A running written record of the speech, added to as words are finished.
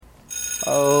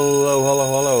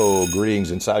Hello. Greetings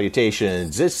and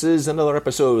salutations. This is another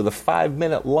episode of the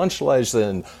 5-Minute Lunch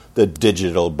Lesson, the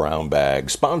Digital Brown Bag,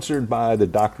 sponsored by the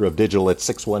Doctor of Digital at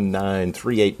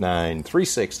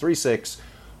 619-389-3636.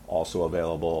 Also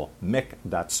available,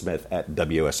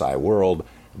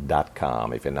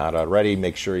 mick.smith@wsiworld.com. If you're not already,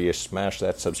 make sure you smash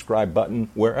that subscribe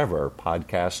button wherever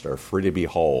podcasts are free to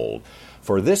behold.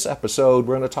 For this episode,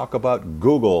 we're going to talk about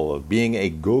Google, being a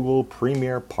Google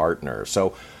Premier Partner.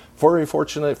 So, very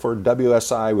fortunate for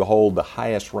WSI, we hold the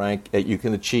highest rank that you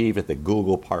can achieve at the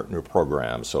Google Partner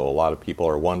Program. So a lot of people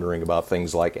are wondering about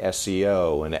things like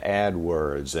SEO and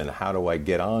AdWords and how do I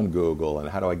get on Google and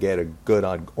how do I get a good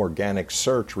organic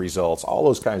search results, all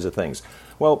those kinds of things.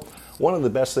 Well, one of the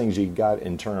best things you got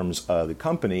in terms of the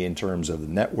company, in terms of the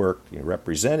network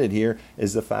represented here,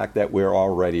 is the fact that we're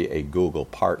already a Google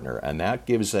partner. And that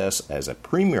gives us, as a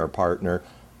premier partner,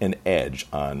 an edge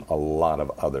on a lot of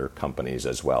other companies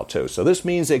as well, too. So this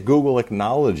means that Google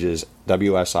acknowledges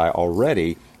WSI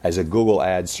already as a Google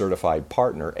Ads certified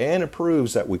partner and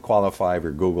approves that we qualify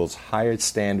for Google's highest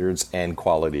standards and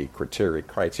quality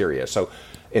criteria. So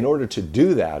in order to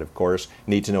do that, of course,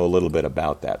 you need to know a little bit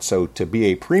about that. So to be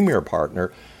a premier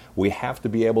partner, we have to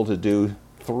be able to do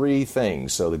three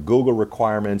things. So the Google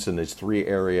requirements in these three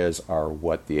areas are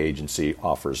what the agency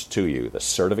offers to you: the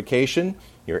certification,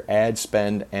 your ad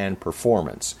spend, and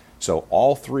performance. So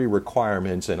all three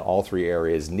requirements in all three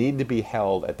areas need to be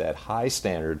held at that high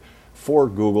standard for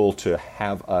Google to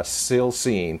have us still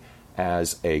seen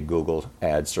as a Google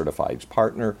Ad certified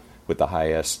partner with the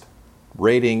highest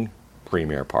rating,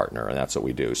 premier partner, and that's what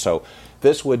we do. So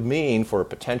this would mean for a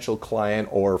potential client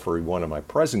or for one of my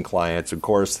present clients, of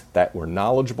course, that we're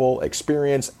knowledgeable,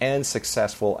 experienced, and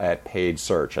successful at paid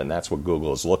search, and that's what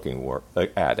Google is looking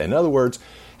at. In other words,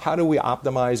 how do we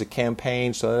optimize a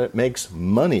campaign so that it makes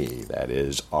money? That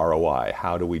is ROI.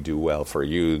 How do we do well for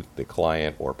you, the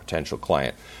client or potential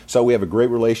client? So we have a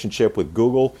great relationship with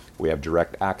Google. We have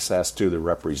direct access to the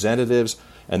representatives,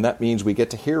 and that means we get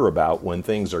to hear about when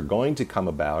things are going to come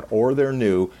about or they're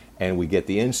new, and we get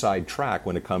the inside track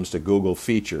when it comes to Google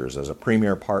features. As a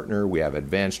premier partner, we have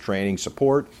advanced training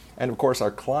support, and of course our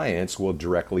clients will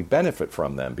directly benefit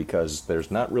from them because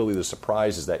there's not really the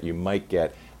surprises that you might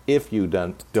get if you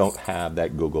don't have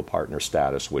that Google partner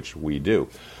status, which we do.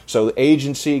 So the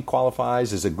agency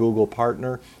qualifies as a Google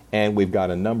partner, and we've got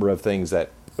a number of things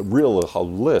that a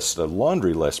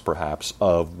laundry list perhaps,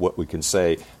 of what we can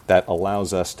say that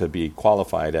allows us to be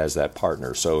qualified as that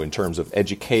partner. So in terms of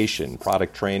education,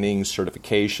 product training,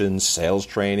 certifications, sales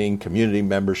training, community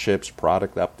memberships,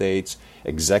 product updates,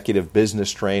 executive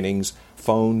business trainings,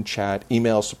 phone, chat,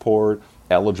 email support,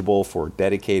 eligible for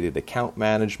dedicated account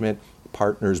management,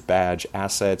 partners badge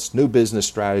assets, new business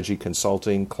strategy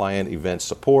consulting, client event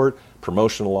support,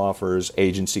 promotional offers,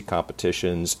 agency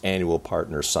competitions, annual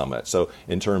partner summit. So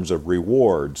in terms of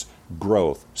rewards,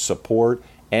 growth, support,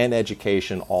 and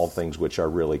education, all things which are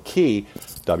really key,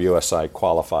 WSI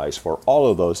qualifies for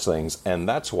all of those things, and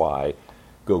that's why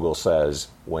Google says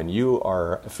when you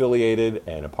are affiliated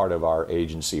and a part of our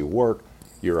agency work,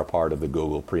 you're a part of the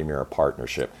Google Premier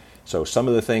Partnership. So some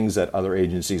of the things that other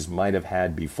agencies might have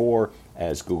had before,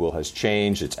 as Google has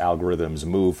changed, its algorithms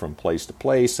move from place to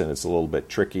place, and it's a little bit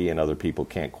tricky and other people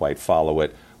can't quite follow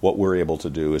it. What we're able to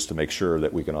do is to make sure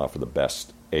that we can offer the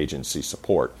best agency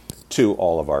support to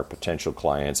all of our potential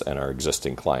clients and our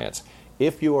existing clients.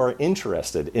 If you are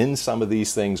interested in some of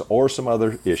these things or some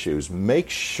other issues,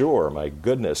 make sure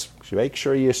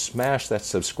you smash that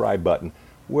subscribe button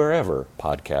wherever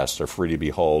podcasts are free to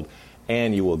behold.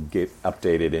 And you will get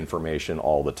updated information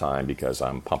all the time because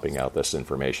I'm pumping out this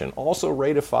information. Also,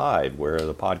 rate a 5 where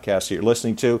the podcast you're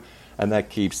listening to, and that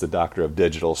keeps the Doctor of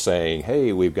Digital saying,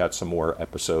 hey, we've got some more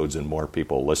episodes and more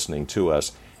people listening to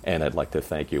us, and I'd like to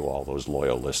thank you, all those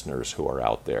loyal listeners who are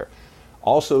out there.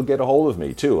 Also, get a hold of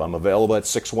me, too. I'm available at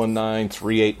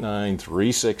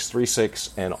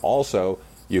 619-389-3636, and also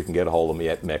you can get a hold of me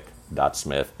at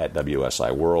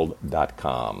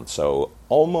mick.smith@wsiworld.com. So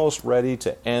almost ready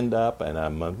to end up, and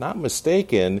I'm not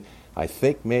mistaken, I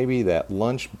think maybe that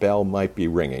lunch bell might be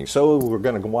ringing. So we're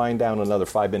going to wind down another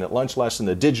 5-minute lunch lesson,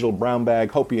 the Digital Brown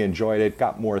Bag. Hope you enjoyed it.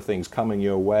 Got more things coming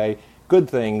your way. Good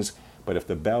things. But if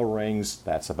the bell rings,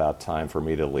 that's about time for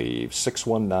me to leave.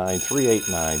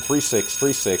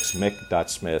 619-389-3636,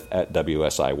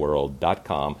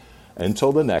 mick.smith@wsiworld.com.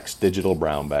 Until the next Digital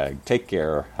Brown Bag, take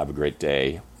care, have a great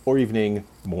day, or evening,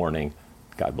 morning.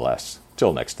 God bless.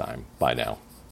 Till next time. Bye now.